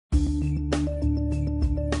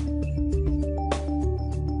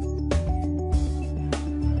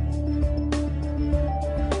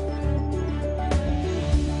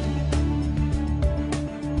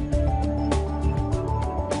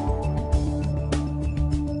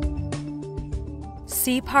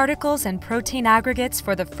See particles and protein aggregates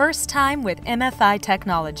for the first time with MFI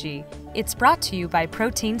technology. It's brought to you by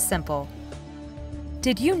ProteinSimple.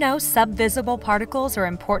 Did you know subvisible particles are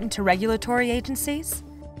important to regulatory agencies?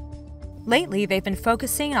 Lately, they've been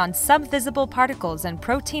focusing on subvisible particles and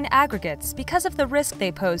protein aggregates because of the risk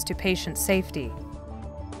they pose to patient safety.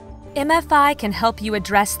 MFI can help you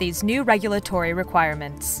address these new regulatory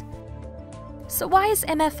requirements. So why is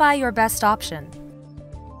MFI your best option?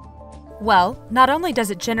 Well, not only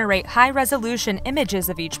does it generate high-resolution images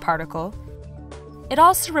of each particle, it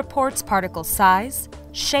also reports particle size,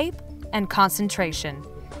 shape, and concentration.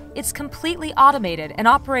 It's completely automated and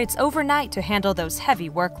operates overnight to handle those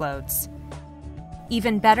heavy workloads.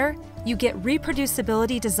 Even better, you get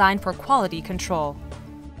reproducibility designed for quality control.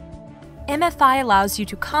 MFI allows you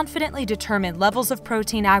to confidently determine levels of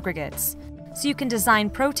protein aggregates, so you can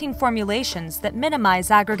design protein formulations that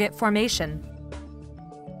minimize aggregate formation.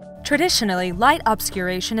 Traditionally, light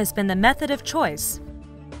obscuration has been the method of choice,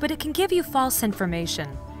 but it can give you false information.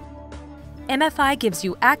 MFI gives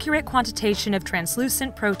you accurate quantitation of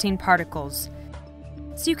translucent protein particles,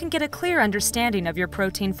 so you can get a clear understanding of your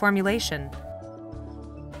protein formulation.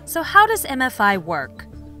 So how does MFI work?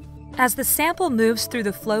 As the sample moves through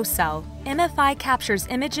the flow cell, MFI captures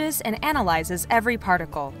images and analyzes every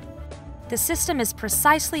particle. The system is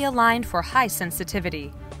precisely aligned for high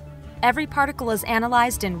sensitivity. Every particle is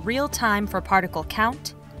analyzed in real time for particle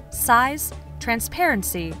count, size,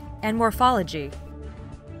 transparency, and morphology.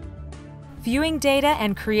 Viewing data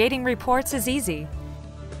and creating reports is easy.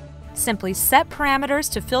 Simply set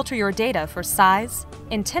parameters to filter your data for size,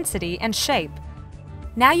 intensity, and shape.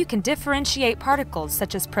 Now you can differentiate particles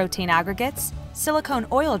such as protein aggregates, silicone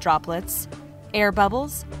oil droplets, air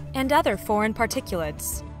bubbles, and other foreign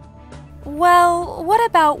particulates. Well, what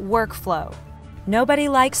about workflow? Nobody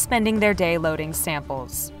likes spending their day loading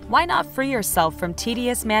samples. Why not free yourself from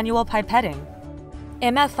tedious manual pipetting?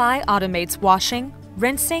 MFI automates washing,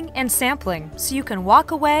 rinsing, and sampling so you can walk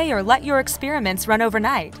away or let your experiments run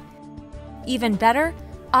overnight. Even better,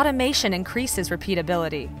 automation increases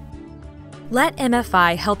repeatability. Let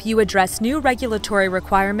MFI help you address new regulatory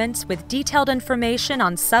requirements with detailed information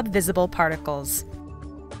on subvisible particles.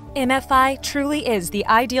 MFI truly is the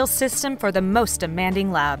ideal system for the most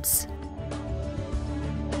demanding labs.